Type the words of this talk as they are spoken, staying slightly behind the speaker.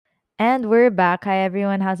And we're back. Hi,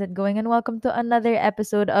 everyone. How's it going? And welcome to another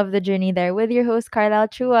episode of The Journey There with your host, Carla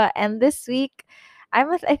Chua. And this week, I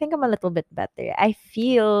think I'm a little bit better. I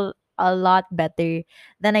feel a lot better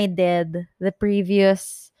than I did the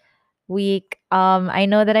previous week. I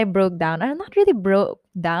know that I broke down. I'm not really broke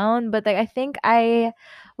down, but like I think I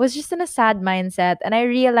was just in a sad mindset, and I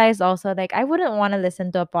realized also like I wouldn't want to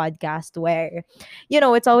listen to a podcast where,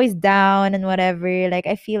 it's always down and whatever. Like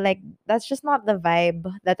I feel like that's just not the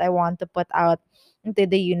vibe that I want to put out into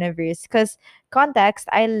the universe. Because context,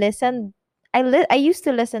 I used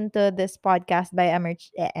to listen to this podcast by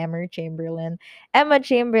Emma Chamberlain. And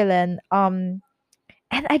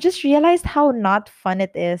I just realized how not fun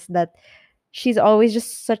it is that she's always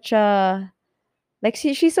just such a like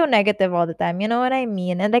she's so negative all the time. You know what I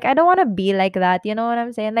mean? And like I don't want to be like that. You know what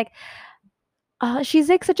I'm saying? Like she's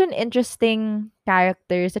like such an interesting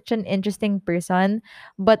character, such an interesting person.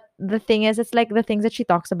 But the thing is, it's like the things that she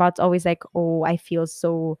talks about is always like, oh, I feel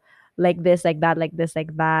so like this, like that, like this,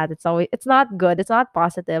 like that. It's not good. It's not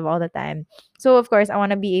positive all the time. So of course, I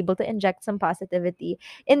want to be able to inject some positivity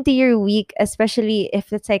into your week, especially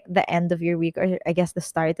if it's like the end of your week or I guess the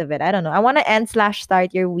start of it. I don't know. I want to end slash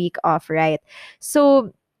start your week off right.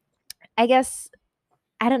 So I guess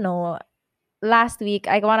I don't know, last week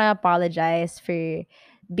I want to apologize for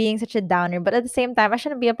being such a downer, but at the same time I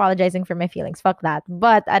shouldn't be apologizing for my feelings. Fuck that.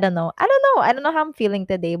 But I don't know. I don't know how I'm feeling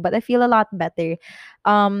today, but I feel a lot better.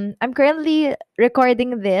 I'm currently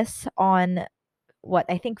recording this on what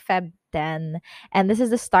I think Feb 10, and this is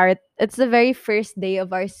the start. It's the very first day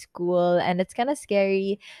of our school, and it's kind of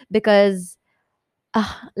scary because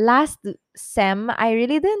last sem, I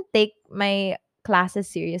really didn't take my classes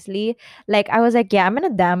seriously. Like I was like, yeah, I'm in a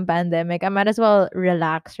damn pandemic. I might as well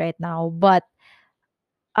relax right now. But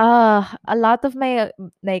a lot of my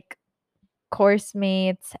like course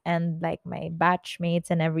mates and like my batch mates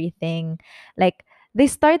and everything, like they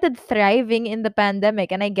started thriving in the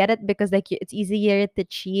pandemic, and I get it because like it's easier to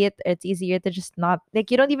cheat, it's easier to just not like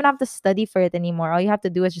you don't even have to study for it anymore. All you have to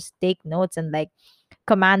do is just take notes and like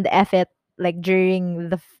command F it like during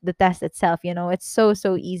the test itself. It's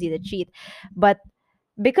so easy to cheat. But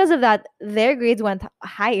because of that, their grades went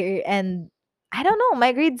higher, and I don't know,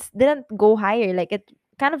 my grades didn't go higher. Like it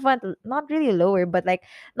kind of went not really lower, but like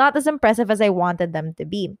not as impressive as I wanted them to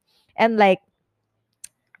be. And like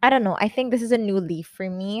I don't know. I think this is a new leaf for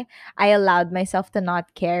me. I allowed myself to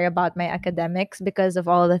not care about my academics because of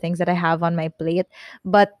all the things that I have on my plate.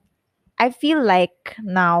 But I feel like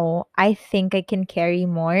now I think I can carry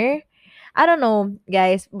more. I don't know,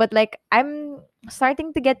 guys, but like I'm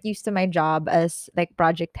starting to get used to my job as like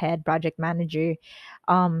project head, project manager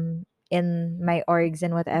in my orgs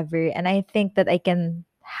and whatever. And I think that I can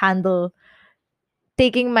handle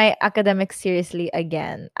taking my academics seriously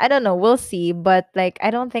again. I don't know, we'll see, but like I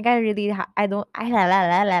don't think I really I don't I la, la,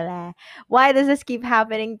 la, la, la. Why does this keep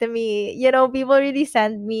happening to me? People really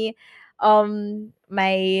send me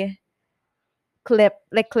my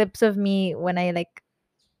clips of me when I like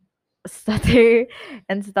stutter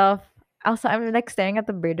and stuff. Also, I'm like staring at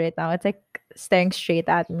the bird right now. It's like staring straight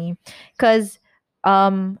at me because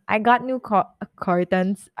I got new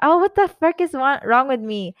curtains. Oh, what the frick is wrong with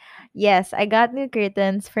me? Yes, I got new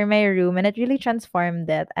curtains for my room, and it really transformed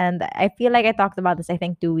it. And I feel like I talked about this I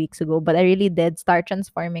think 2 weeks ago, but I really did start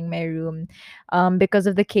transforming my room because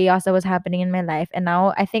of the chaos that was happening in my life. And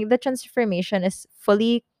now I think the transformation is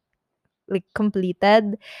fully like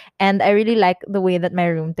completed, and I really like the way that my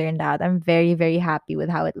room turned out. I'm very very happy with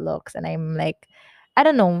how it looks, and I'm like I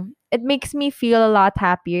don't know, it makes me feel a lot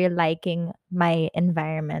happier liking my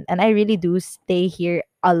environment, and I really do stay here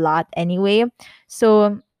a lot anyway.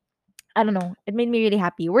 So I don't know, it made me really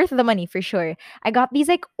happy, worth the money for sure. I got these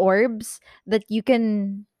like orbs that you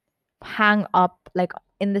can hang up like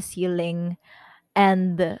in the ceiling,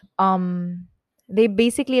 and they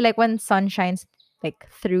basically like when sun shines like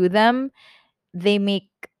through them, they make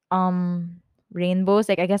rainbows.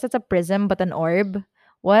 Like I guess it's a prism but an orb.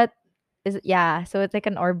 What is it? Yeah, so it's like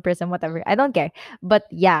an orb prism, whatever. I don't care. But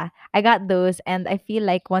yeah, I got those, and I feel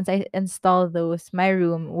like once I install those, my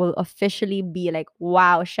room will officially be like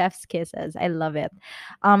wow, chef's kisses. I love it.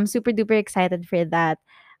 Super duper excited for that.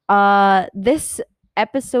 This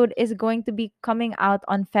episode is going to be coming out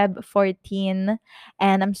on Feb 14,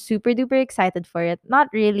 and I'm super duper excited for it. Not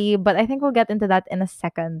really, but I think we'll get into that in a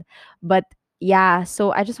second. But yeah,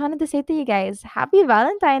 so I just wanted to say to you guys, happy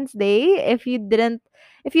Valentine's Day. If you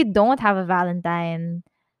don't have a Valentine,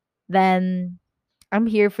 then I'm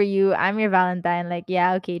here for you. I'm your Valentine. Like,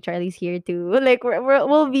 yeah, okay, Charlie's here too. Like,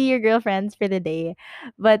 we'll be your girlfriends for the day.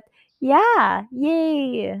 But yeah,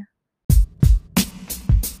 yay.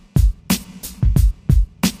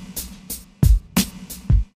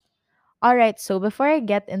 All right, so before I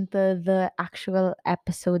get into the actual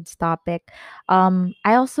episode's topic, I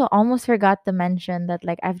also almost forgot to mention that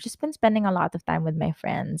like I've just been spending a lot of time with my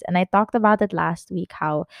friends, and I talked about it last week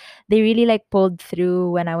how they really like pulled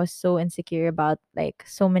through when I was so insecure about like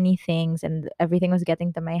so many things and everything was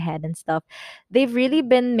getting to my head and stuff. They've really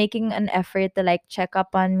been making an effort to like check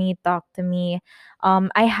up on me, talk to me.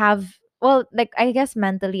 I have well, like I guess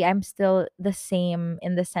mentally I'm still the same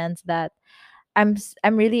in the sense that I'm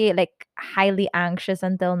really like highly anxious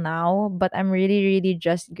until now, but I'm really really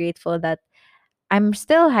just grateful that I'm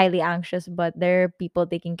still highly anxious, but there are people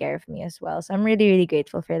taking care of me as well. So I'm really really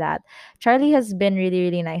grateful for that. Charlie has been really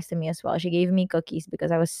really nice to me as well. She gave me cookies because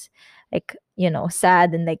I was like,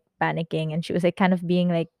 sad and like panicking, and she was like kind of being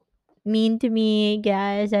like mean to me,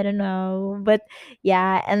 guys. I don't know. But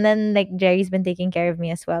yeah, and then like Jerry's been taking care of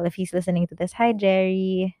me as well. If he's listening to this, hi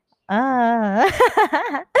Jerry. Ah.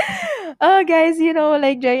 Oh guys,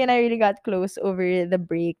 like Jerry and I really got close over the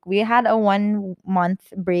break. We had a 1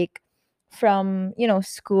 month break from,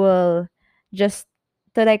 school just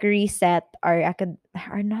to like reset our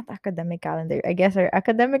not academic calendar, I guess our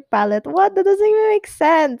academic palette. What? That doesn't even make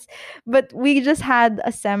sense. But we just had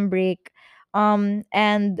a sem break.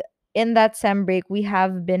 And in that sem break, we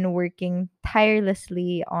have been working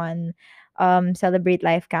tirelessly on Celebrate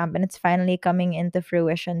Life Camp, and it's finally coming into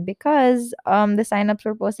fruition because the signups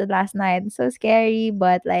were posted last night. It's so scary,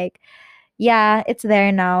 but like yeah, it's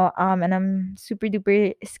there now. And I'm super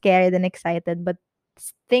duper scared and excited, but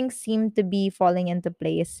things seem to be falling into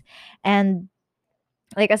place. And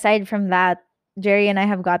like aside from that, Jerry and I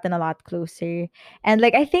have gotten a lot closer. And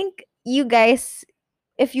like I think you guys,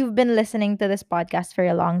 if you've been listening to this podcast for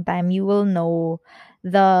a long time, you will know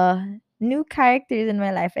the new characters in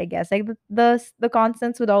my life, I guess. Like the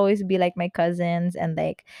constants would always be like my cousins and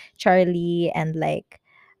like Charlie and like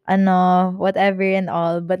ano, whatever and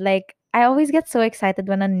all. But like I always get so excited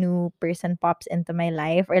when a new person pops into my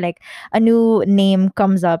life or like a new name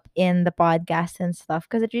comes up in the podcast and stuff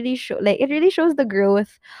because it really shows the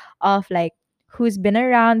growth of like who's been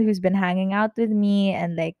around, who's been hanging out with me,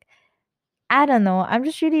 and like I don't know. I'm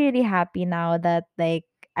just really, really happy now that like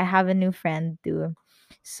I have a new friend too.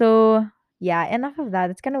 So yeah, enough of that.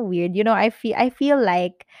 It's kind of weird. I feel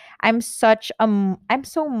like I'm so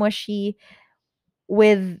mushy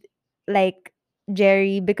with like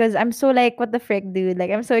Jerry because I'm so like what the frick, dude.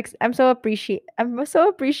 Like I'm so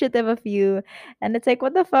appreciative of you, and it's like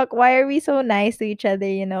what the fuck? Why are we so nice to each other?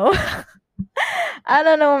 I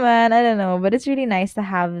don't know, man. I don't know, but it's really nice to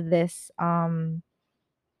have this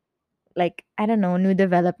like I don't know, new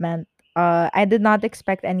development. I did not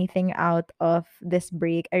expect anything out of this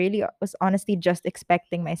break. I really was honestly just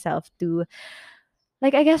expecting myself to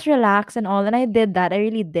like I guess relax and all, and I did that. I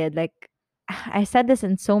really did. Like I said this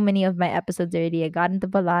in so many of my episodes already. I got into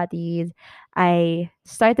Pilates. I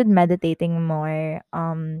started meditating more.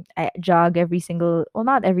 I jog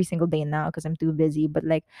not every single day now because I'm too busy, but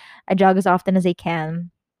like I jog as often as I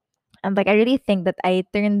can. And like I really think that I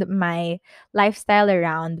turned my lifestyle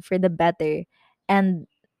around for the better. And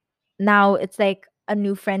now it's like a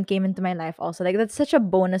new friend came into my life also. Like that's such a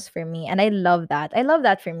bonus for me. And I love that. I love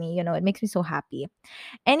that for me. It makes me so happy.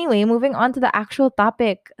 Anyway, moving on to the actual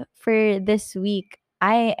topic for this week.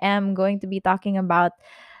 I am going to be talking about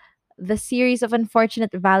the series of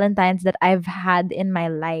unfortunate Valentines that I've had in my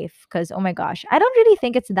life. Because, oh my gosh, I don't really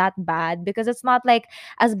think it's that bad because it's not like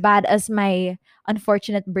as bad as my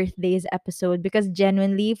unfortunate birthdays episode. Because I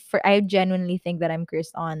genuinely think that I'm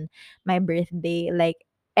cursed on my birthday. Like,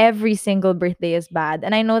 every single birthday is bad.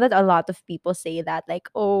 And I know that a lot of people say that, like,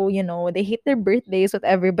 oh, they hate their birthdays,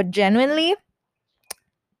 whatever. But genuinely,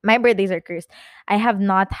 my birthdays are cursed. I have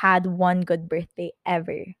not had one good birthday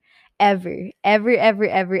ever. Ever. Ever, ever,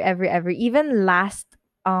 ever, ever, ever. Even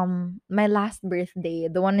my last birthday,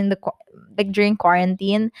 the one like during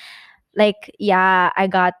quarantine, like yeah, I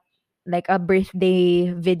got like a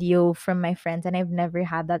birthday video from my friends and I've never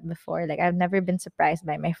had that before. Like I've never been surprised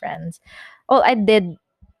by my friends. Well, I did.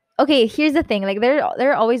 Okay, here's the thing. Like there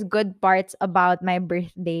are always good parts about my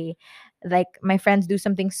birthday. Like my friends do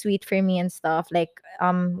something sweet for me and stuff. Like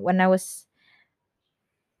when I was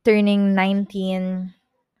turning 19,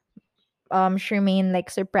 Charmaine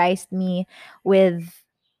like surprised me with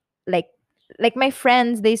like my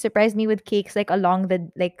friends, they surprised me with cakes like along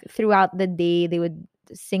the like throughout the day. They would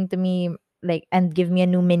sing to me like and give me a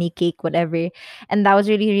new mini cake, whatever. And that was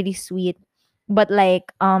really, really sweet. But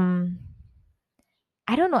like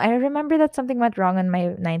I don't know. I remember that something went wrong on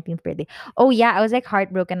my 19th birthday. Oh yeah, I was like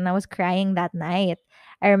heartbroken and I was crying that night.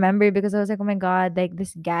 I remember because I was like, oh my god, like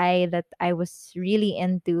this guy that I was really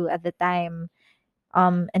into at the time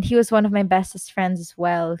And he was one of my bestest friends as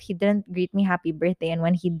well. He didn't greet me happy birthday, and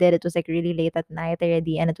when he did, it was like really late at night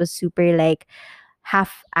already, and it was super like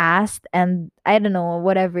half-assed, and I don't know,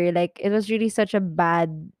 whatever. Like it was really such a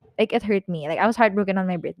bad, like it hurt me. Like I was heartbroken on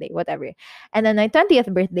my birthday, whatever. And then my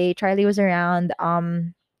 20th birthday, Charlie was around.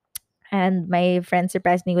 And my friend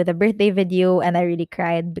surprised me with a birthday video, and I really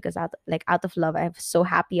cried because out of love, I was so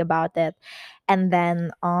happy about it. And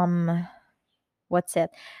then what's it?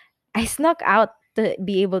 I snuck out to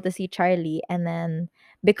be able to see Charlie, and then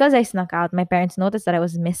because I snuck out, my parents noticed that I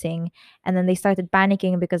was missing, and then they started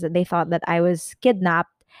panicking because they thought that I was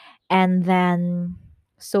kidnapped. And then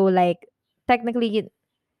so like technically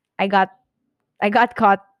I got I got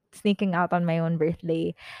caught sneaking out on my own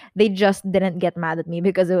birthday. They just didn't get mad at me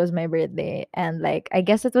because it was my birthday. And like I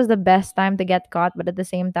guess it was the best time to get caught, but at the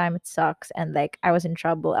same time it sucks, and like I was in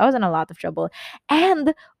trouble. I was in a lot of trouble.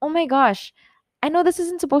 And oh my gosh, I know this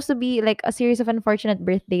isn't supposed to be like a series of unfortunate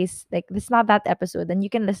birthdays. Like this is not that episode, and you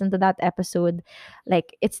can listen to that episode.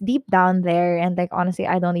 Like it's deep down there, and like honestly,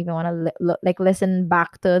 I don't even want to like listen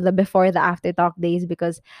back to the before the after talk days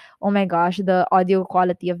because oh my gosh, the audio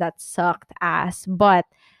quality of that sucked ass. But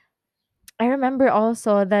I remember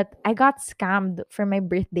also that I got scammed for my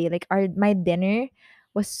birthday. Like my dinner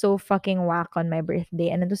was so fucking whack on my birthday,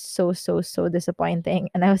 and it was so disappointing,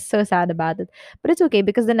 and I was so sad about it. But it's okay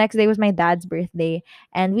because the next day was my dad's birthday,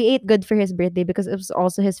 and we ate good for his birthday because it was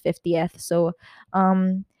also his 50th. So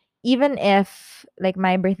um even if like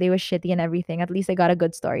my birthday was shitty and everything, at least I got a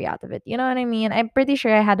good story out of it. You know what I mean? I'm pretty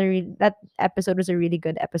sure I had that episode was a really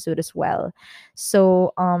good episode as well.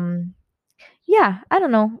 So yeah, I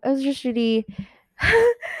don't know. It was just really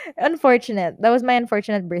unfortunate. That was my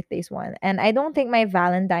unfortunate birthdays one. And I don't think my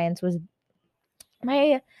Valentine's was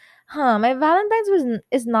my my Valentine's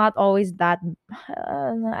is not always that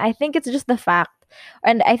I think it's just the fact,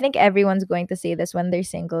 and I think everyone's going to say this when they're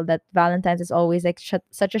single, that Valentine's is always like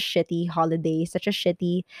such a shitty holiday, such a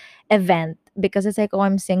shitty event, because it's like, oh,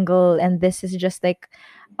 I'm single and this is just like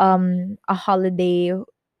a holiday.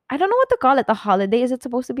 I don't know what to call it. A holiday, is it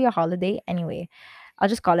supposed to be a holiday? Anyway, I'll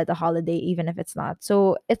just call it a holiday even if it's not.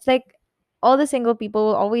 So it's like all the single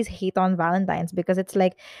people always hate on Valentine's because it's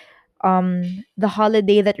like the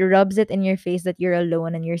holiday that rubs it in your face that you're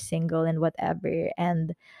alone and you're single and whatever.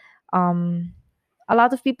 And um a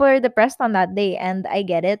lot of people are depressed on that day, and I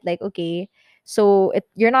get it. Like, okay, so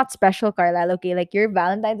you're not special, Carlisle. Okay, like your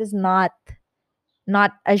Valentine's is not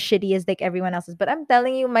as shitty as like everyone else's, but I'm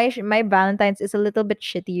telling you, my Valentine's is a little bit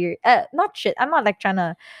shittier. Not shit, I'm not like trying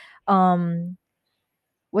to um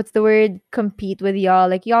what's the word, compete with y'all.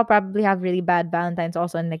 Like y'all probably have really bad Valentines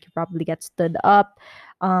also, and like you probably get stood up.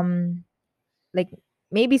 Um like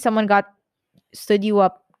maybe someone got stood you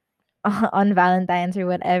up on Valentine's or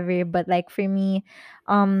whatever. But like for me,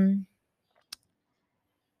 um,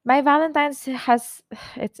 my Valentine's has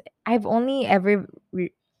it's I've only ever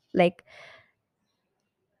like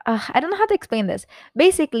I don't know how to explain this.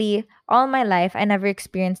 Basically, all my life, I never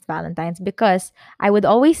experienced Valentine's because I would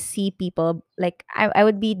always see people like I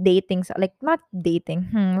would be dating, like not dating.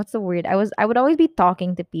 What's the word? I would always be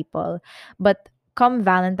talking to people, but come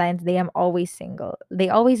Valentine's Day, I'm always single. They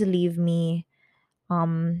always leave me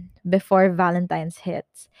before Valentine's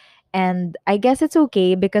hits. And I guess it's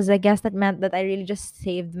okay because I guess that meant that I really just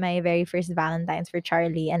saved my very first Valentine's for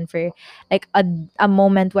Charlie, and for like a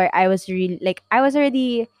moment where I was really like I was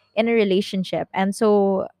already in a relationship. And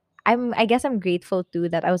so I guess I'm grateful too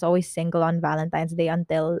that I was always single on Valentine's Day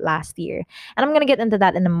until last year. And I'm gonna get into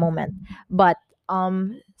that in a moment. But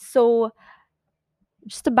so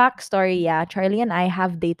just a backstory, yeah, Charlie and I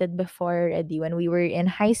have dated before already when we were in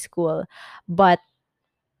high school. But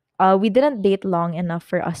we didn't date long enough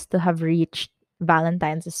for us to have reached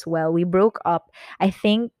Valentine's as well. We broke up, I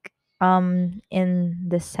think, in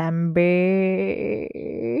December.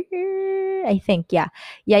 I think, yeah.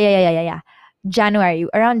 Yeah. January,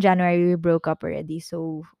 around January we broke up already.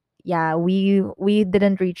 So yeah, we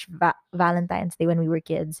didn't reach Valentine's Day when we were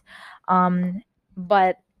kids.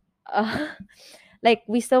 But uh, like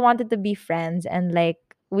we still wanted to be friends, and like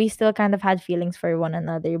we still kind of had feelings for one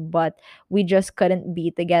another, but we just couldn't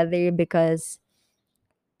be together because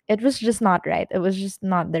it was just not right. It was just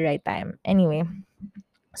not the right time. Anyway,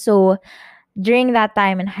 so during that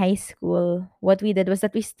time in high school, what we did was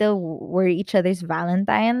that we still were each other's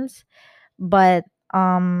Valentines, but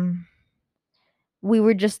we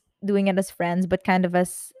were just doing it as friends, but kind of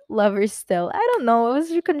as lovers still. I don't know. It was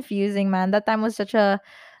really confusing, man. That time was such a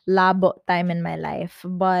labo time in my life.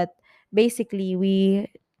 But basically, we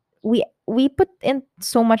put in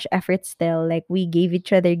so much effort still. Like we gave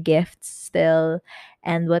each other gifts still,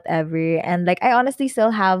 and whatever. And like I honestly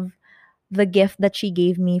still have the gift that she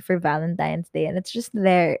gave me for Valentine's Day, and it's just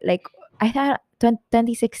there. Like I thought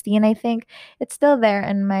 2016, I think it's still there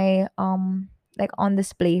in my like on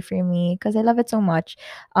display for me because I love it so much.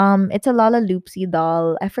 It's a Lala Loopsy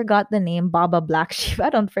doll. I forgot the name, Baba Black Sheep. I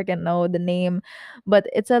don't freaking know the name, but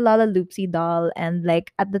it's a Lala Loopsy doll. And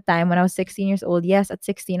like at the time when I was 16 years old, yes, at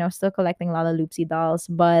 16 I was still collecting Lala Loopsy dolls,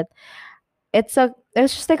 but it's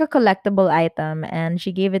just like a collectible item, and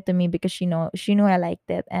she gave it to me because she knew I liked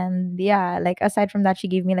it. And yeah, like aside from that, she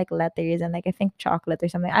gave me like letters and like I think chocolate or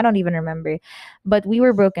something. I don't even remember. But we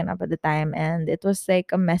were broken up at the time, and it was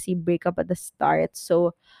like a messy breakup at the start.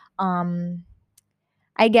 So um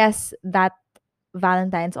I guess that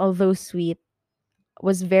Valentine's, although sweet,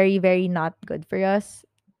 was very, very not good for us.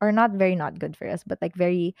 Or not very not good for us, but like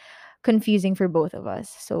very confusing for both of us.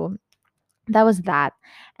 So that was that.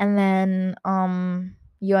 And then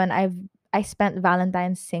yun, I spent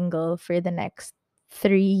Valentine's single for the next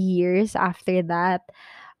 3 years after that.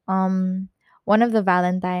 Um One of the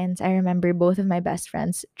Valentines, I remember both of my best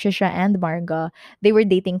friends, Trisha and Marga, they were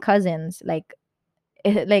dating cousins. Like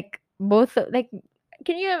like both like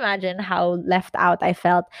can you imagine how left out I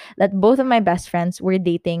felt that both of my best friends were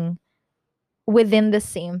dating within the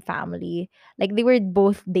same family? Like they were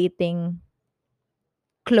both dating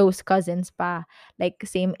close cousins pa, like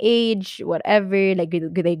same age, whatever. Like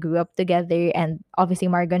they grew up together, and obviously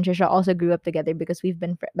Marga and Trisha also grew up together because we've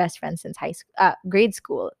been best friends since grade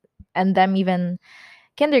school, and them even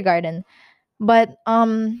kindergarten. But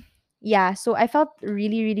yeah, so I felt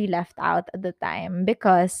really, really left out at the time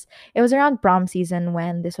because it was around prom season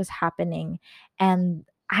when this was happening, and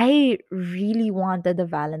I really wanted a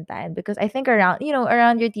Valentine because I think around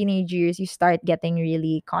around your teenage years you start getting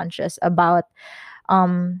really conscious about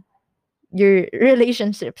um your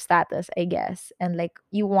relationship status, I guess, and like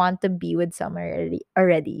you want to be with someone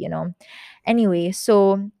already. Anyway,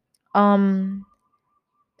 so um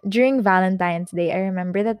during Valentine's Day, I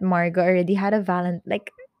remember that Margo already had a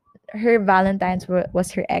like her Valentine's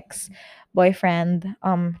was her ex boyfriend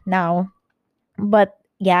now. But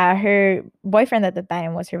yeah, her boyfriend at the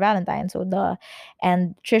time was her Valentine. So the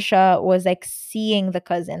and Trisha was like seeing the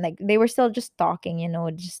cousin. Like they were still just talking,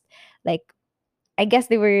 just like I guess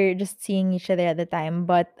they were just seeing each other at the time,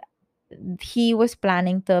 but he was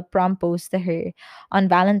planning to propose to her on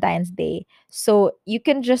Valentine's Day. So you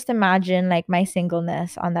can just imagine like my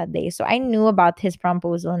singleness on that day. So I knew about his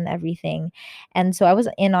proposal and everything. And so I was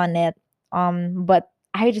in on it. But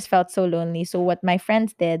I just felt so lonely. So what my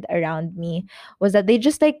friends did around me was that they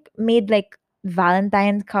just like made like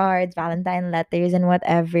Valentine cards, Valentine letters and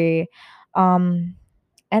whatever. Um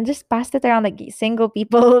and just passed it around like single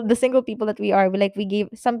people, the single people that we are. We gave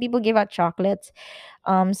some people gave out chocolates,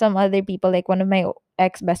 some other people, like one of my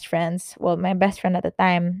ex best friends, well, my best friend at the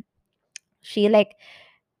time, she like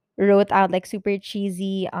wrote out like super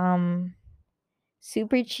cheesy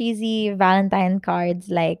Valentine cards.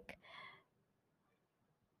 Like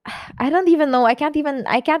I don't even know. I can't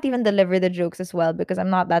even deliver the jokes as well because I'm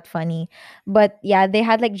not that funny. But yeah, they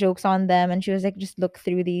had like jokes on them, and she was like, just look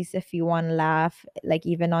through these if you want to laugh, like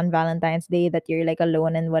even on Valentine's Day that you're like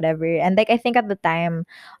alone and whatever. And like I think at the time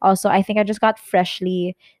also I think I just got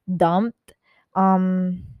freshly dumped.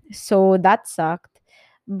 So that sucked.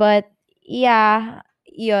 But yeah,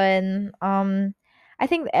 yun. I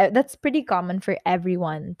think that's pretty common for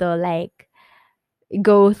everyone to like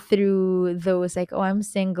go through those, like, oh, I'm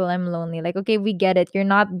single, I'm lonely. Like, okay, we get it, you're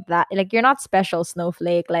not that, like, you're not special,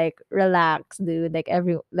 snowflake. Like, relax, dude. Like,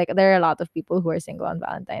 there are a lot of people who are single on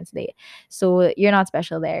Valentine's Day, so you're not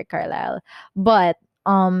special there, Carlisle. But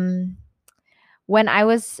when I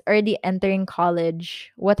was already entering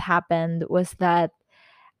college, what happened was that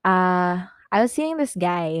I was seeing this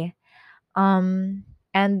guy, um,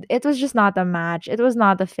 and it was just not a match. It was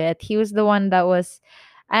not a fit. He was the one that was,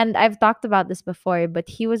 and I've talked about this before, but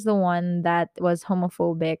he was the one that was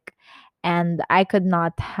homophobic, and I could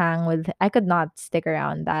not stick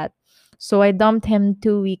around that. So I dumped him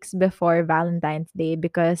 2 weeks before Valentine's Day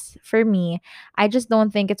because for me, I just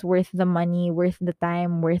don't think it's worth the money, worth the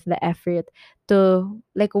time, worth the effort to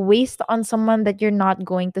like waste on someone that you're not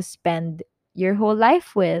going to spend your whole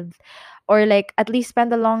life with, or like at least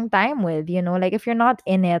spend a long time with. Like if you're not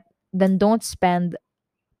in it, then don't spend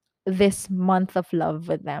this month of love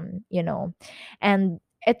with them. And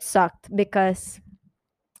it sucked because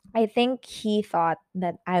I think he thought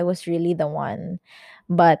that I was really the one,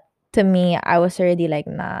 but to me I was already like,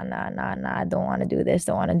 nah, nah, nah, nah, don't want to do this,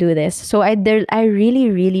 don't want to do this. So I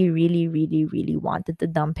really, really, really, really, really wanted to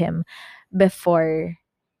dump him before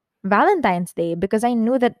Valentine's Day because I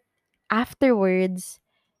knew that afterwards,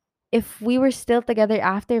 if we were still together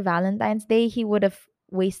after Valentine's Day, he would have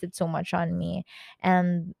wasted so much on me,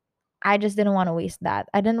 and I just didn't want to waste that.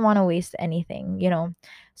 I didn't want to waste anything.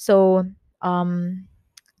 So um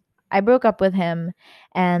I broke up with him,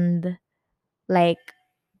 and like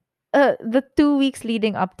the 2 weeks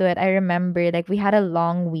leading up to it, I remember like we had a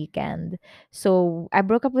long weekend. So I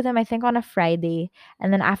broke up with him, I think, on a Friday.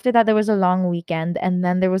 And then after that, there was a long weekend. And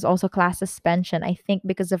then there was also class suspension, I think,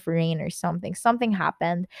 because of rain or something. Something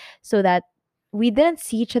happened so that we didn't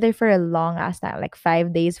see each other for a long ass time, like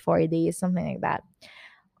 5 days, 4 days, something like that.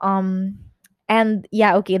 Um, and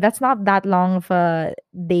yeah, okay, that's not that long of a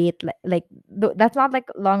date. That's not like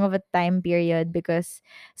long of a time period because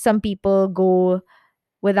some people go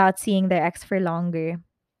without seeing their ex for longer.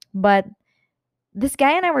 But this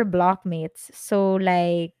guy and I were blockmates. So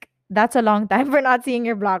like that's a long time for not seeing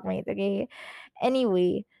your blockmate, okay?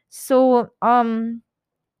 Anyway, so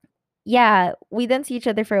yeah, we didn't see each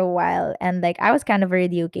other for a while, and like I was kind of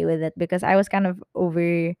already okay with it because I was kind of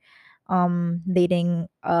over dating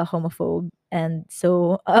a homophobe. And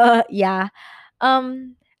so yeah.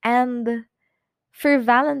 And for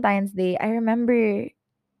Valentine's Day, I remember,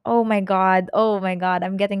 oh my god,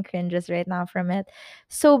 I'm getting cringes right now from it.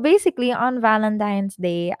 So basically, on Valentine's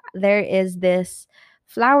Day, there is this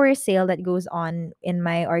flower sale that goes on in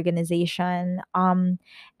my organization.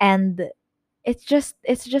 And it's just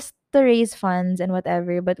to raise funds and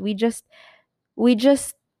whatever, but we just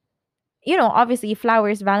obviously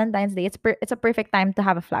flowers, Valentine's Day, it's a perfect time to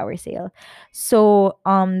have a flower sale. So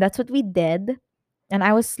that's what we did, and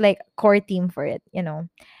I was like core team for it.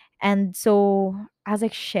 And so I was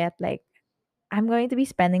like, shit, like I'm going to be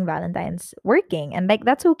spending Valentine's working. And like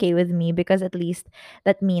that's okay with me because at least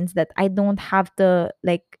that means that I don't have to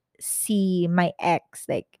like see my ex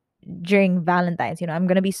like during Valentine's. I'm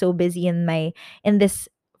gonna be so busy in this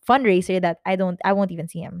fundraiser that I won't even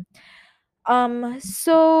see him.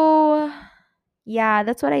 So yeah,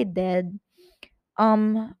 that's what I did.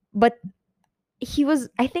 But he was,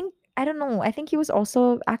 I think, I don't know, I think he was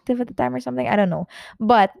also active at the time or something. I don't know.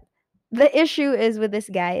 But the issue is with this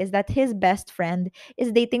guy is that his best friend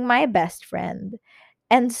is dating my best friend.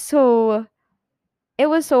 And so it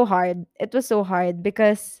was so hard. It was so hard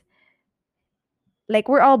because like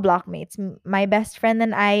we're all blockmates. My best friend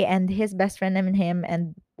and I and his best friend and him,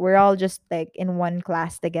 and we're all just like in one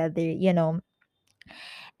class together.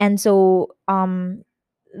 And so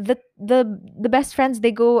the best friends,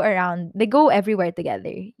 they go everywhere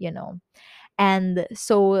together. And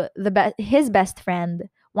so his best friend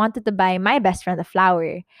wanted to buy my best friend a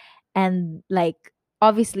flower, and like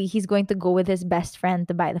obviously he's going to go with his best friend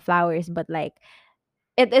to buy the flowers, but like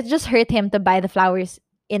it just hurt him to buy the flowers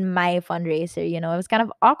in my fundraiser. It was kind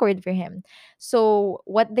of awkward for him. So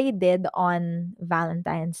what they did on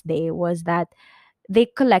Valentine's Day was that they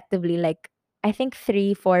collectively, like I think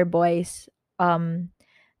 3 4 boys, um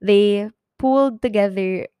they pooled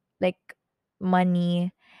together like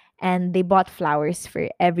money, and they bought flowers for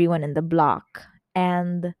everyone in the block.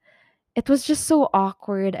 And it was just so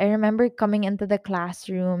awkward. I remember coming into the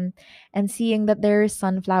classroom and seeing that there are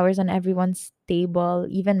sunflowers on everyone's table,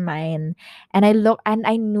 even mine. And I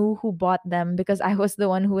knew who bought them because I was the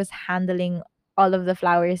one who was handling all of the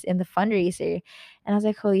flowers in the fundraiser. And I was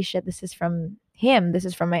like, holy shit, this is from him. This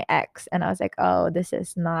is from my ex. And I was like, oh, this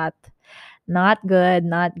is not good,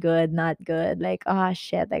 not good, not good. Like, oh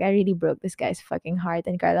shit. Like I really broke this guy's fucking heart.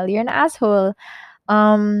 And Carla, you're an asshole.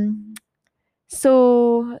 Um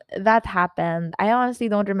so that happened. I honestly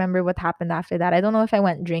don't remember what happened after that. I don't know if I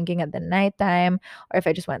went drinking at the nighttime or if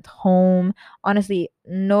I just went home. Honestly,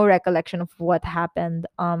 no recollection of what happened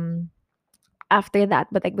after that.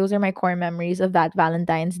 But like those are my core memories of that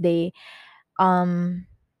Valentine's Day. And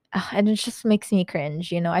it just makes me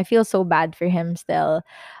cringe. I feel so bad for him still.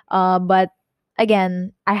 But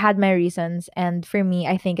again, I had my reasons, and for me,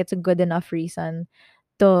 I think it's a good enough reason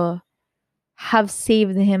to have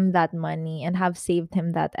saved him that money and have saved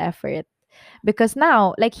him that effort, because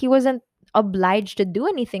now like he wasn't obliged to do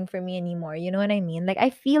anything for me anymore. You know what I mean? Like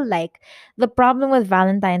I feel like the problem with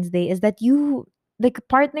Valentine's Day is that like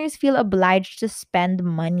partners feel obliged to spend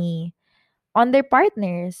money on their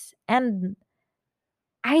partners, and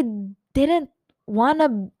I didn't want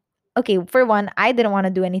to. Okay, for one, I didn't want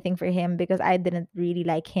to do anything for him because I didn't really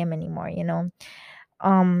like him anymore.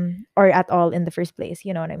 Or at all in the first place,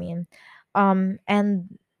 you know what I mean?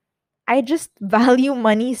 And I just value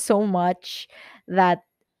money so much that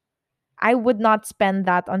I would not spend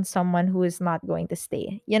that on someone who is not going to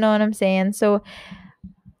stay. You know what I'm saying? So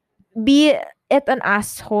be it an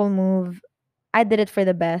asshole move, I did it for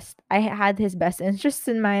the best. I had his best interests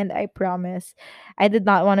in mind, I promise. I did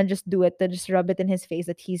not want to just do it to just rub it in his face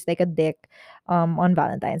that he's like a dick on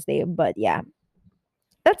Valentine's Day. But yeah.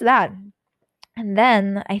 that's that. And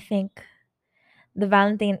then I think the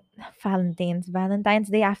Valentine's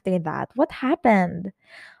Day after that. What happened?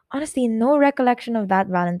 Honestly, no recollection of that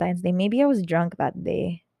Valentine's Day. Maybe I was drunk that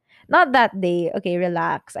day. Not that day. Okay,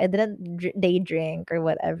 relax. I didn't day drink or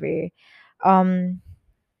whatever. Um,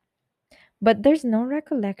 but there's no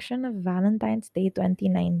recollection of Valentine's Day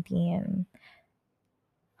 2019.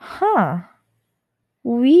 Huh.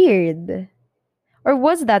 Weird. Or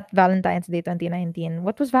was that Valentine's Day 2019?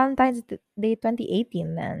 What was Day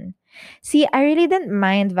 2018 then? See, I really didn't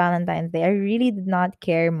mind Valentine's Day. I really did not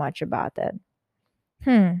care much about it.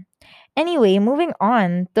 Hmm. Anyway, moving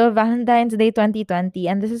on to Valentine's Day 2020.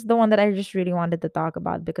 And this is the one that I just really wanted to talk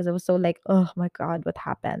about because I was so like, oh my God, what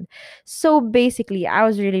happened? So basically, I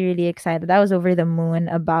was really, really excited. I was over the moon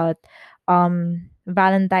about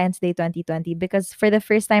Valentine's Day 2020 because for the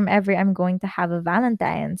first time ever, I'm going to have a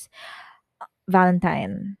Valentine.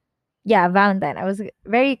 Yeah, Valentine. I was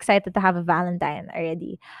very excited to have a Valentine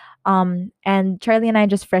already. And Charlie and I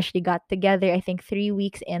just freshly got together, I think 3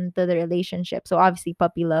 weeks into the relationship. So obviously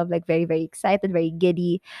puppy love, like very, very excited, very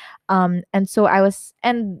giddy. And so I was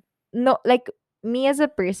and no like me as a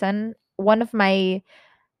person, one of my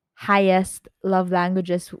highest love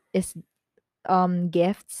languages is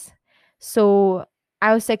gifts. So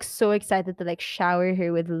I was like so excited to like shower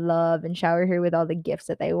her with love and shower her with all the gifts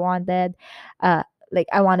that I wanted. Uh like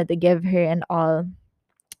I wanted to give her and all.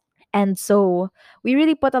 And so we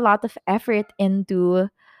really put a lot of effort into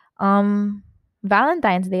um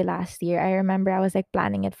Valentine's Day last year. I remember I was like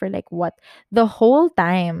planning it for like what the whole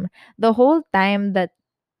time. The whole time that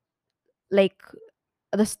like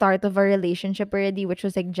the start of our relationship already, which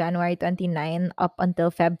was like January 29 up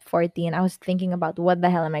until Feb 14, I was thinking about what the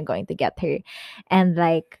hell am I going to get her? And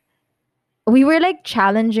like we were like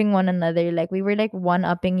challenging one another, like we were like one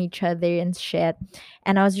upping each other and shit.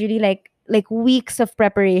 And I was really like weeks of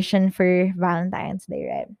preparation for Valentine's Day,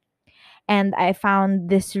 right? And I found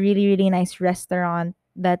this really, really nice restaurant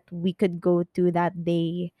that we could go to that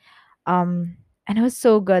day. And it was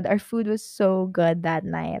so good. Our food was so good that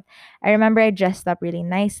night. I remember I dressed up really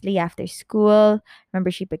nicely after school. Remember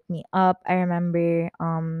she picked me up. I remember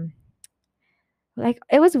like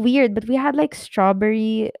it was weird, but we had like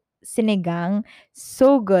strawberry sinigang.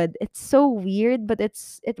 So good. It's so weird, but it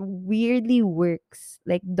weirdly works.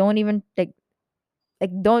 Like don't even like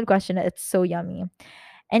don't question it. It's so yummy.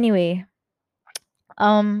 Anyway,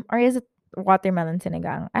 or is it watermelon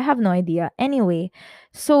sinigang? I have no idea. Anyway,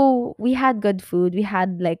 so we had good food. We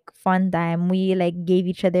had like fun time. We like gave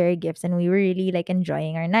each other our gifts and we were really like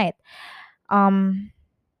enjoying our night. Um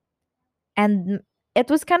and it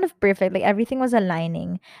was kind of perfect. Like everything was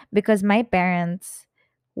aligning because my parents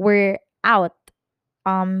were out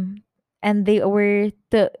um and they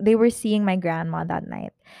were seeing my grandma that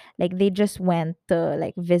night. Like they just went to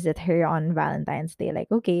like visit her on Valentine's Day. Like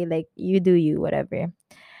okay, like you do you, whatever.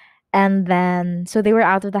 And then so they were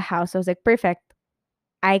out of the house. I was like, perfect.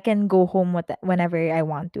 I can go home whenever I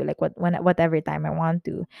want to, like whatever time I want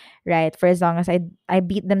to, right? For as long as I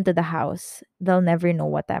beat them to the house, they'll never know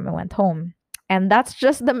what time I went home. And that's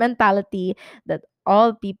just the mentality that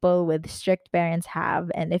all people with strict parents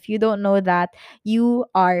have. And if you don't know that, you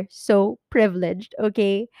are so privileged,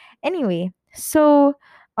 okay? Anyway, so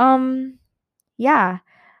um yeah,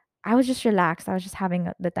 I was just relaxed. I was just having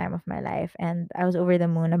the time of my life, and I was over the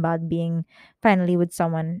moon about being finally with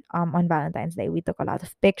someone on Valentine's Day. We took a lot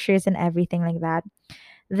of pictures and everything like that.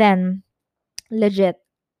 Then, legit,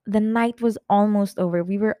 the night was almost over.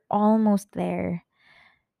 We were almost there.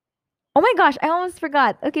 Oh my gosh, I almost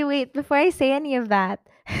forgot. Okay, wait, before I say any of that.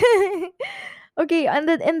 Okay, and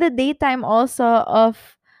in the daytime also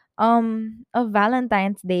of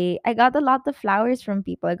Valentine's Day, I got a lot of flowers from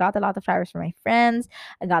people. I got a lot of flowers from my friends.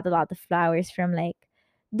 I got a lot of flowers from like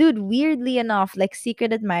dude, weirdly enough, like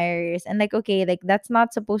secret admirers. And like okay, like that's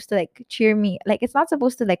not supposed to like cheer me. Like it's not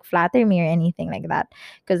supposed to like flatter me or anything like that.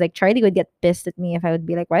 Cuz like Charlie would get pissed at me if I would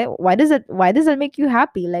be like, why does it make you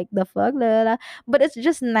happy? Like the fuck, la, la, la. But it's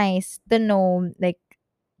just nice to know like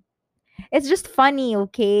it's just funny,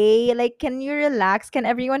 okay? Like, can you relax? Can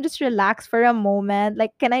everyone just relax for a moment?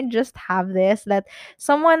 Like, can I just have this? That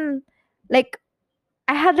someone, like,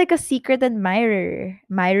 I had like a secret admirer,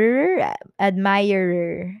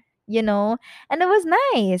 you know? And it was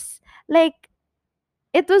nice. Like,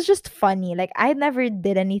 it was just funny. Like, I never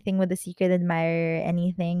did anything with a secret admirer or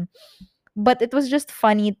anything. But it was just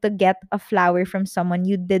funny to get a flower from someone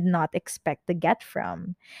you did not expect to get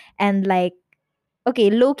from. And like,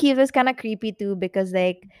 okay, low key it was kind of creepy too because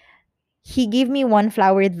like he gave me one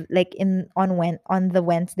flower like in on the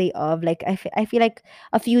Wednesday of like I feel like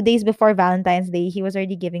a few days before Valentine's Day he was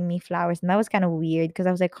already giving me flowers, and that was kind of weird because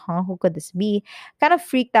I was like, huh, who could this be? Kind of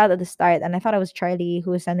freaked out at the start, and I thought it was Charlie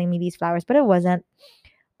who was sending me these flowers, but it wasn't.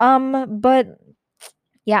 But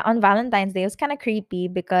yeah, on Valentine's Day it was kind of creepy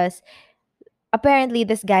because apparently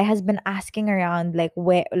this guy has been asking around like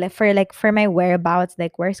where like for my whereabouts,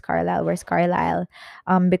 like where's Carlisle,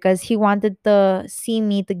 because he wanted to see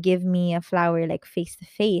me to give me a flower like face to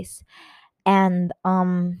face. And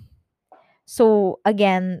so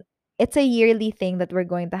again, it's a yearly thing that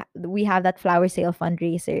we have that flower sale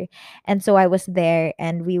fundraiser. And so I was there,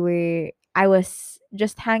 and I was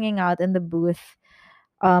just hanging out in the booth,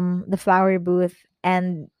 the flower booth,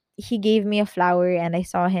 and he gave me a flower, and I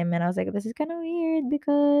saw him, and I was like, this is kind of weird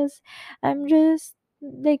because I'm just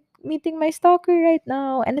like meeting my stalker right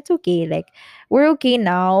now, and it's okay, like we're okay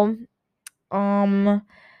now. um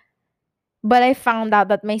but I found out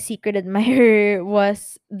that my secret admirer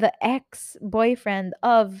was the ex-boyfriend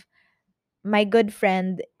of my good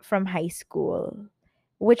friend from high school,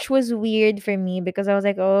 which was weird for me because I was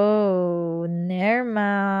like, oh, never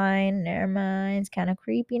mind. It's kind of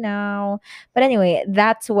creepy now. But anyway,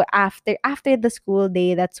 that's what after the school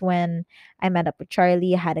day, that's when I met up with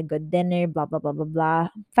Charlie, had a good dinner, blah blah blah blah blah.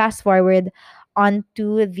 Fast forward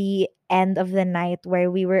onto the end of the night where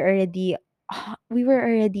we were already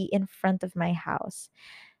in front of my house,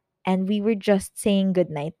 and we were just saying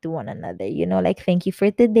goodnight to one another, like, thank you for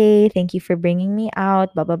today, thank you for bringing me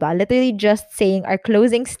out, blah blah blah, literally just saying our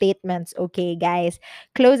closing statements, okay guys,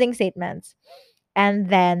 closing statements. And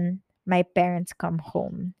then my parents come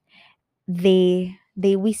home. They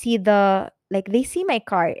we see they see my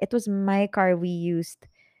car. It was my car we used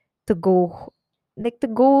to to go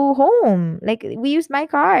home. Like, we used my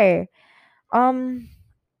car. um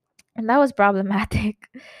and that was problematic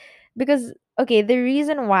because, okay, the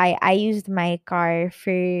reason why I used my car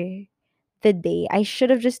for the day, I should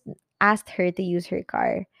have just asked her to use her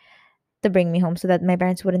car to bring me home so that my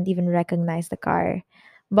parents wouldn't even recognize the car.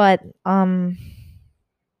 But the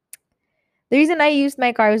reason I used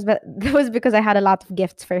my car was was because I had a lot of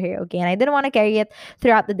gifts for her, okay? And I didn't want to carry it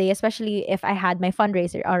throughout the day, especially if I had my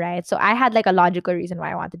fundraiser, all right? So I had like a logical reason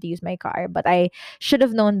why I wanted to use my car, but I should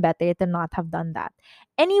have known better to not have done that.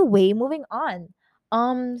 Anyway, moving on.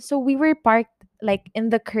 So we were parked like in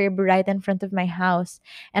the curb right in front of my house,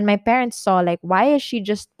 and my parents saw like, why is she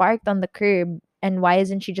just parked on the curb? And why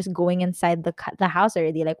isn't she just going inside the house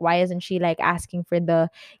already? Like, why isn't she like asking for the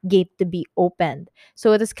gate to be opened?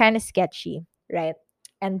 So it was kind of sketchy, right?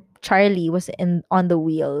 And Charlie was in on the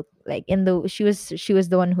wheel, like in the she was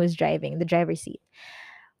the one who was driving the driver's seat.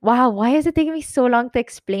 Wow, why is it taking me so long to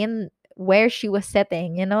explain where she was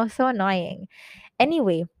sitting? So annoying.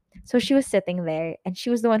 Anyway, so she was sitting there, and she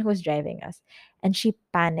was the one who was driving us, and she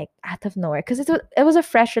panicked out of nowhere because it was a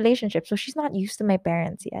fresh relationship, so she's not used to my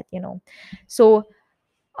parents yet. So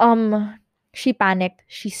she panicked.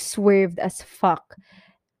 She swerved as fuck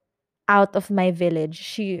out of my village.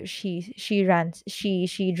 She ran.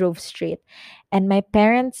 She drove straight. And my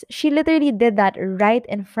parents, she literally did that right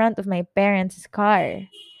in front of my parents' car.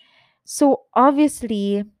 So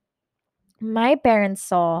obviously my parents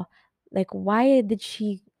saw, like, why did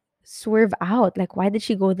she swerve out? Like, why did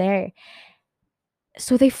she go there?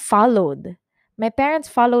 So they followed. My parents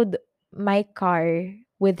followed my car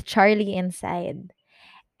with Charlie inside,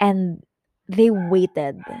 and they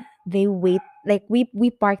waited. They wait like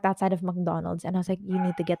we parked outside of McDonald's, and I was like, you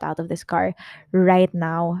need to get out of this car right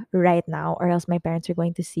now, or else my parents are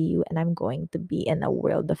going to see you, and I'm going to be in a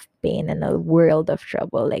world of pain and a world of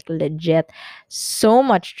trouble, like legit so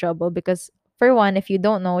much trouble. Because for one, if you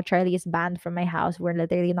don't know, Charlie is banned from my house. We're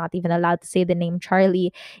literally not even allowed to say the name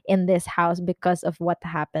Charlie in this house because of what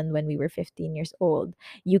happened when we were 15 years old.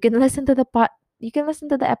 You can listen to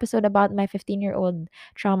the episode about my 15-year-old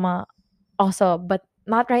trauma also, but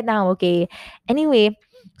not right now, okay? Anyway,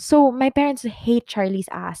 so my parents hate Charlie's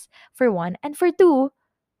ass, for one. And for two,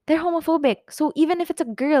 they're homophobic. So even if it's a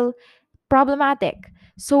girl, problematic.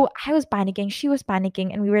 So I was panicking, she was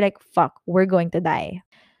panicking, and we were like, fuck, we're going to die.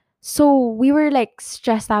 So we were like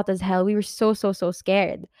stressed out as hell. We were so, so, so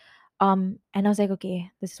scared. And I was like,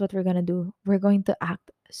 okay, this is what we're gonna do. We're going to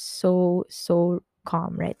act so, so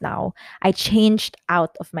calm right now. I changed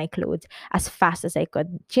out of my clothes as fast as I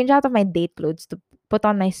could. Change out of my date clothes to put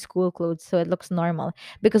on my school clothes so it looks normal.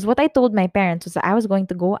 Because what I told my parents was that I was going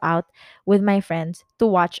to go out with my friends to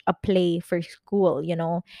watch a play for school.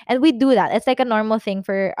 And we do that. It's like a normal thing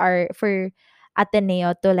for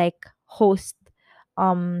Ateneo to like host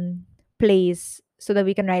um plays so that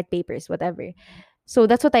we can write papers, whatever. So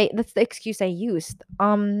that's the excuse I used.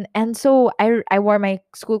 And so I wore my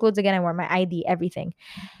school clothes again, I wore my ID, everything.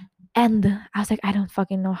 And I was like, I don't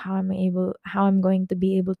fucking know how I'm going to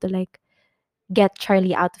be able to like get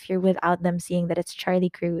Charlie out of here without them seeing that it's Charlie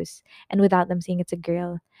Cruz and without them seeing it's a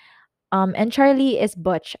girl. And Charlie is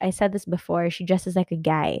butch. I said this before. She dresses like a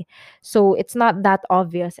guy. So it's not that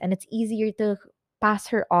obvious and it's easier to pass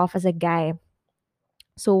her off as a guy.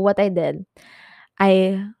 So what I did,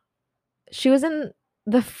 I she was in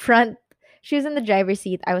the front, she was in the driver's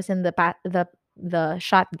seat. I was in the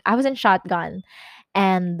shot I was in shotgun.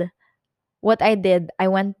 And what I did, I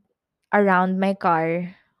went around my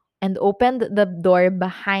car and opened the door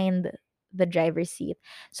behind the driver's seat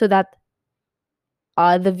so that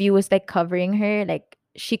the view was like covering her, like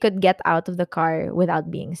she could get out of the car without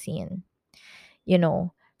being seen, you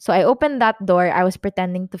know. So I opened that door. I was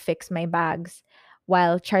pretending to fix my bags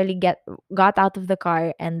while Charlie got out of the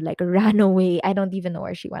car and like ran away. I don't even know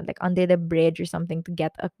where she went, like under the bridge or something to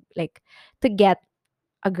get a like to get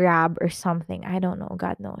a grab or something. I don't know,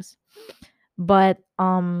 God knows. But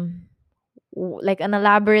like an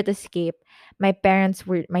elaborate escape. My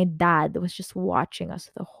dad was just watching us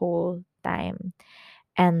the whole time.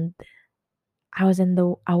 And I was in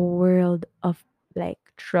a world of like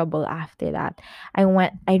trouble after that.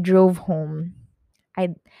 I drove home. I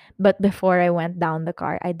but before I went down the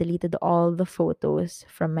car, I deleted all the photos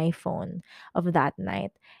from my phone of that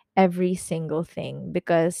night. Every single thing,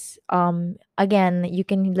 because again, you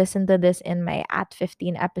can listen to this in my at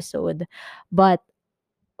 15 episode, but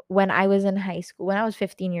when I was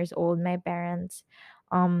 15 years old, my parents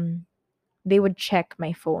um they would check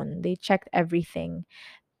my phone. They checked everything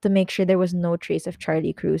to make sure there was no trace of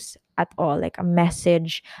Charlie Cruz at all, like a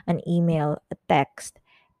message, an email, a text,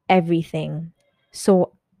 everything.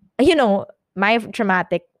 So, you know, my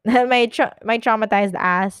traumatic, my traumatized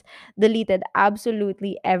ass deleted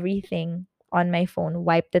absolutely everything on my phone,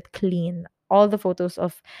 wiped it clean. All the photos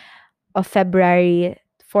of February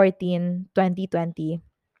 14, 2020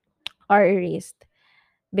 are erased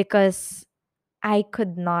because I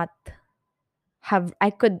could not I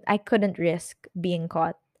couldn't risk being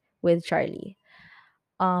caught with Charlie.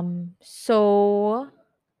 So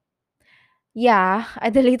yeah, I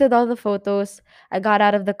deleted all the photos. I got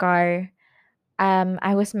out of the car.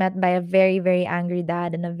 I was met by a very, very angry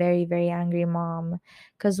dad and a very, very angry mom.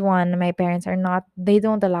 Cause one, my parents are not they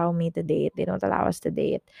don't allow me to date. They don't allow us to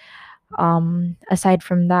date. Aside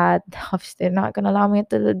from that, obviously they're not gonna allow me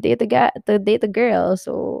to date a girl.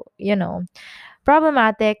 So,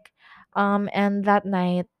 problematic. And that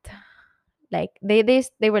night, like they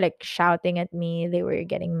were like shouting at me. They were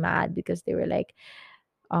getting mad because they were like,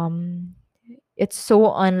 um it's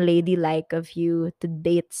so unladylike of you to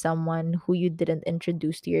date someone who you didn't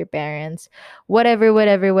introduce to your parents. Whatever,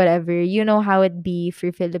 whatever, whatever. You know how it be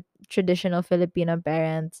for traditional Filipino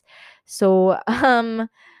parents. So that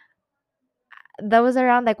was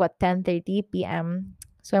around like what 10:30 p.m.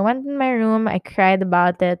 So I went in my room, I cried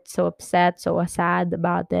about it, so upset, so sad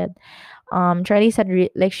about it. Charlie said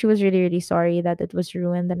like she was really, really sorry that it was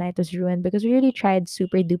ruined, the night was ruined, because we really tried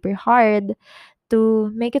super duper hard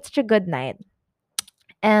to make it such a good night.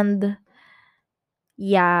 And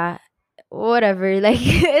yeah, whatever. Like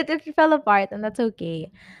it fell apart and that's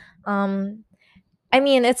okay. Um I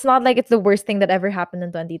mean, it's not like it's the worst thing that ever happened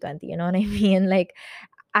in 2020, you know what I mean? Like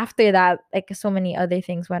after that, like so many other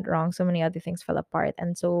things went wrong, so many other things fell apart.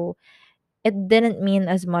 And so it didn't mean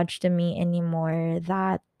as much to me anymore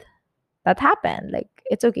that happened. Like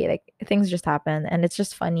it's okay. Like things just happen and it's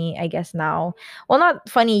just funny, I guess now. Well, not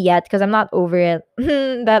funny yet because I'm not over it.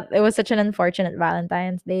 That it was such an unfortunate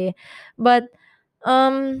Valentine's Day. But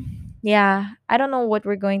yeah, I don't know what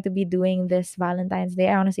we're going to be doing this Valentine's Day.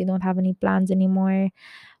 I honestly don't have any plans anymore.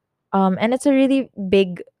 And it's a really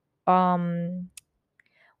big um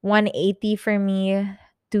 180 for me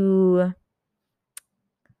to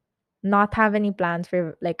not have any plans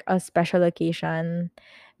for like a special occasion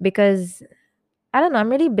because I don't know, I'm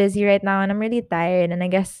really busy right now and I'm really tired and I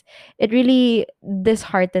guess it really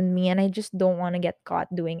disheartened me and I just don't want to get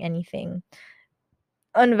caught doing anything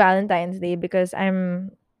on Valentine's Day because I'm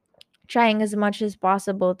trying as much as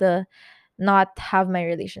possible to not have my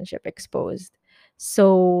relationship exposed.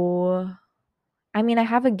 So I mean, I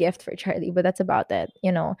have a gift for Charlie, but that's about it.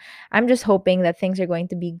 I'm just hoping that things are going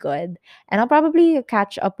to be good. And I'll probably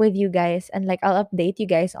catch up with you guys and like I'll update you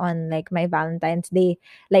guys on like my Valentine's Day,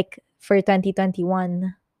 like for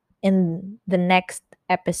 2021 in the next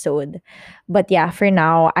episode. But yeah, for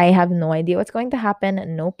now, I have no idea what's going to happen,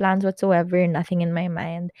 no plans whatsoever, nothing in my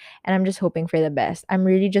mind. And I'm just hoping for the best. I'm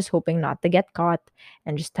really just hoping not to get caught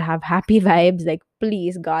and just to have happy vibes. Like,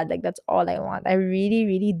 please, God, like, that's all I want. I really,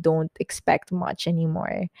 really don't expect much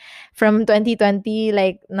anymore. From 2020,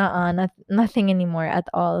 like, nothing anymore at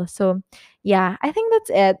all. So, yeah, I think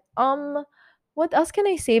that's it. What else can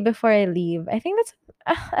I say before I leave? I think that's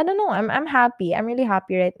I don't know. I'm happy. I'm really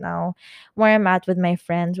happy right now where I'm at with my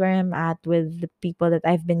friends, where I'm at with the people that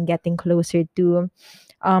I've been getting closer to.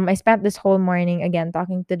 I spent this whole morning again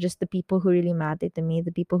talking to just the people who really matter to me,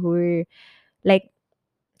 the people who were like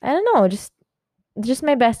I don't know, just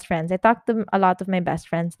my best friends. I talked to a lot of my best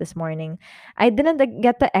friends this morning. I didn't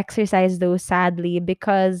get to exercise though, sadly,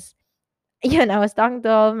 because I was talking to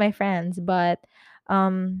all of my friends, but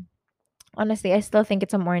um honestly, I still think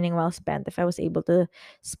it's a morning well spent if I was able to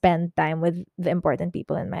spend time with the important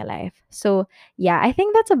people in my life. So, yeah, I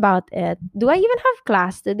think that's about it. Do I even have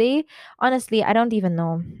class today? Honestly, I don't even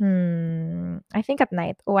know. I think at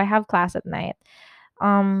night. Oh, I have class at night.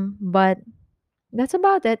 But that's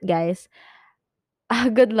about it, guys.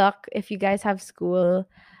 Good luck if you guys have school.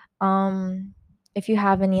 Um, if you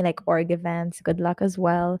have any like org events, good luck as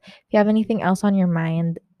well. If you have anything else on your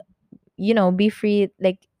mind, be free.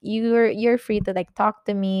 Like you're free to like talk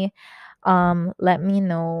to me. Let me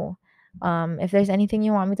know. If there's anything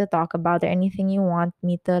you want me to talk about or anything you want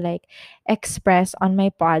me to like express on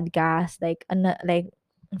my podcast, like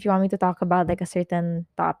if you want me to talk about like a certain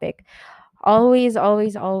topic, always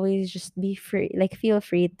just be free, like feel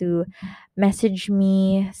free to message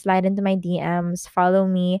me, slide into my DMs, follow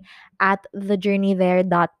me at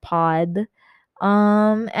thejourneythere.pod.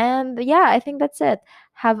 And yeah, I think that's it.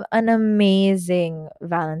 Have an amazing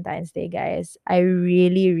Valentine's Day, guys. I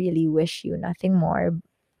really really wish you nothing more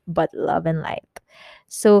but love and light.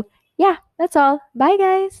 So yeah, that's all. Bye,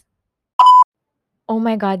 guys. Oh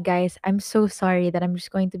my god, guys, I'm so sorry that I'm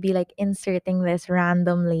just going to be like inserting this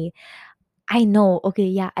randomly. I know. Okay,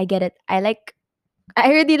 yeah, I get it. I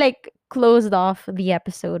already like closed off the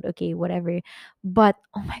episode. Okay, whatever. But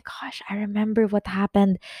oh my gosh, I remember what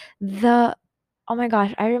happened. The Oh my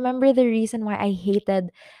gosh, I remember the reason why I hated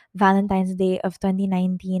Valentine's Day of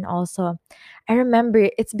 2019 also. I remember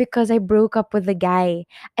it's because I broke up with the guy.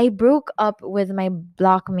 I broke up with my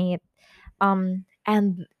blockmate.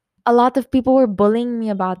 And a lot of people were bullying me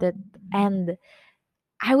about it, and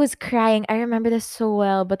I was crying. I remember this so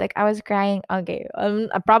well, but like I was crying. Okay,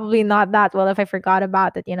 probably not that well if I forgot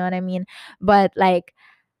about it. You know what I mean? But like,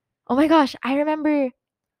 oh my gosh, I remember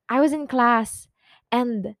I was in class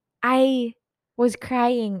and I was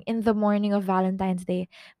crying in the morning of Valentine's Day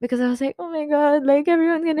because I was like, oh my god, like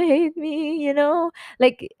everyone's gonna hate me.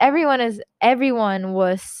 Like everyone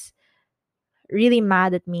was really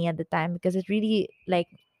mad at me at the time because it really like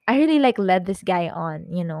I really like led this guy on.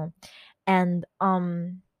 And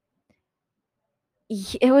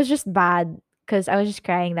it was just bad because I was just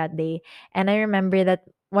crying that day. And I remember that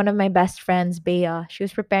one of my best friends, Bea, she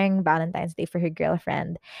was preparing Valentine's Day for her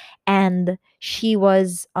girlfriend. And she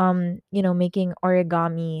was making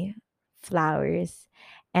origami flowers.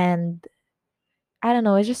 And I don't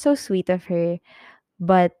know, it's just so sweet of her.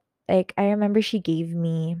 But like I remember she gave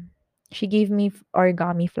me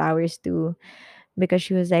origami flowers too because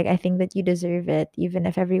she was like, I think that you deserve it. Even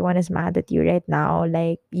if everyone is mad at you right now,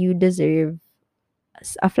 like you deserve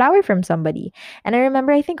a flower from somebody. And I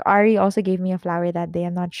remember I think Ari also gave me a flower that day.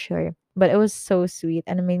 I'm not sure. But it was so sweet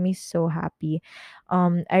and it made me so happy.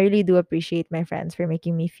 I really do appreciate my friends for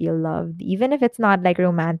making me feel loved. Even if it's not like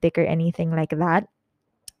romantic or anything like that.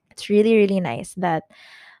 It's really, really nice that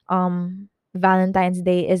Valentine's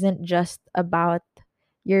Day isn't just about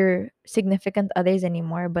your significant others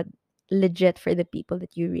anymore, but legit for the people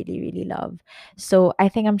that you really, really love. So I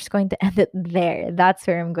think I'm just going to end it there. That's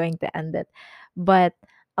where I'm going to end it. But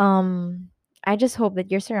um I just hope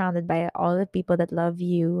that you're surrounded by all the people that love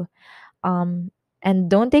you. um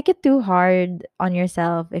and don't take it too hard on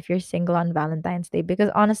yourself if you're single on Valentine's Day,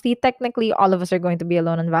 because honestly, technically all of us are going to be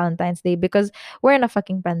alone on Valentine's Day because we're in a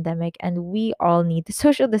fucking pandemic and we all need to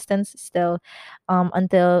social distance still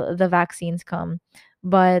until the vaccines come.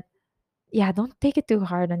 But yeah, don't take it too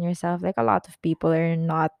hard on yourself. Like a lot of people are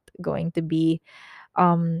not going to be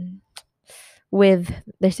um with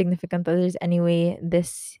their significant others anyway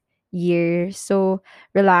this year. So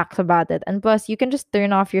relax about it. And plus, you can just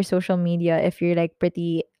turn off your social media if you're like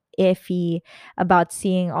pretty iffy about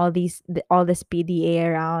seeing all this PDA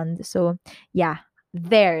around. So yeah,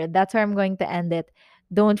 that's where I'm going to end it.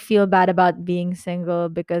 Don't feel bad about being single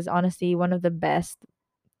because honestly, one of the best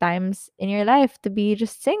times in your life to be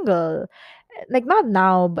just single. Like not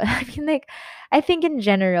now, but I mean like I think in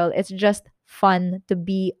general, it's just fun to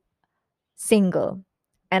be single.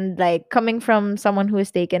 And like coming from someone who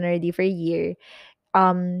has taken already for a year,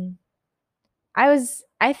 um,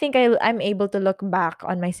 I think I'm able to look back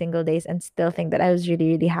on my single days and still think that I was really,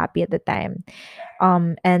 really happy at the time.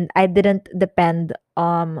 And I didn't depend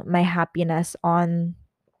my happiness on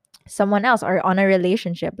someone else or on a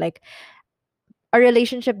relationship. Like a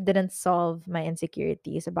relationship didn't solve my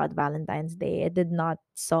insecurities about Valentine's Day. It did not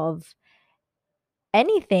solve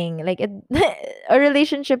anything. Like it a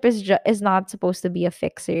relationship is not supposed to be a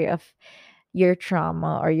fixer of your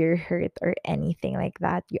trauma or your hurt or anything like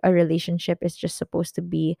that. A relationship is just supposed to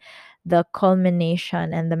be the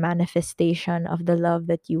culmination and the manifestation of the love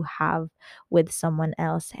that you have with someone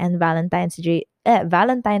else. And Valentine's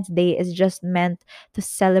Day is just meant to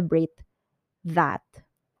celebrate that.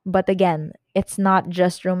 But again, it's not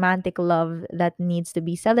just romantic love that needs to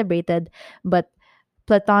be celebrated, but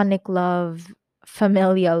platonic love,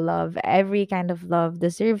 familial love, every kind of love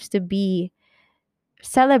deserves to be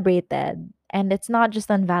celebrated. And it's not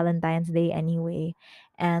just on Valentine's Day anyway.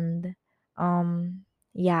 And um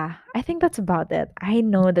yeah, I think that's about it. I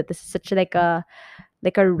know that this is such like a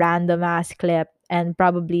random ass clip, and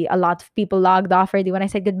probably a lot of people logged off already when I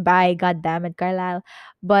said goodbye. God damn it, Carlisle.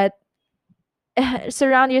 But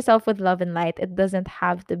surround yourself with love and light. It doesn't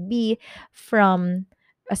have to be from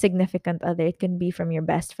a significant other. It can be from your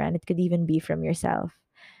best friend. It could even be from yourself.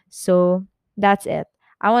 So that's it.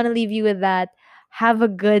 I want to leave you with that. Have a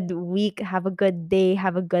good week, have a good day,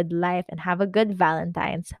 have a good life, and have a good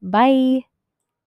Valentine's. Bye.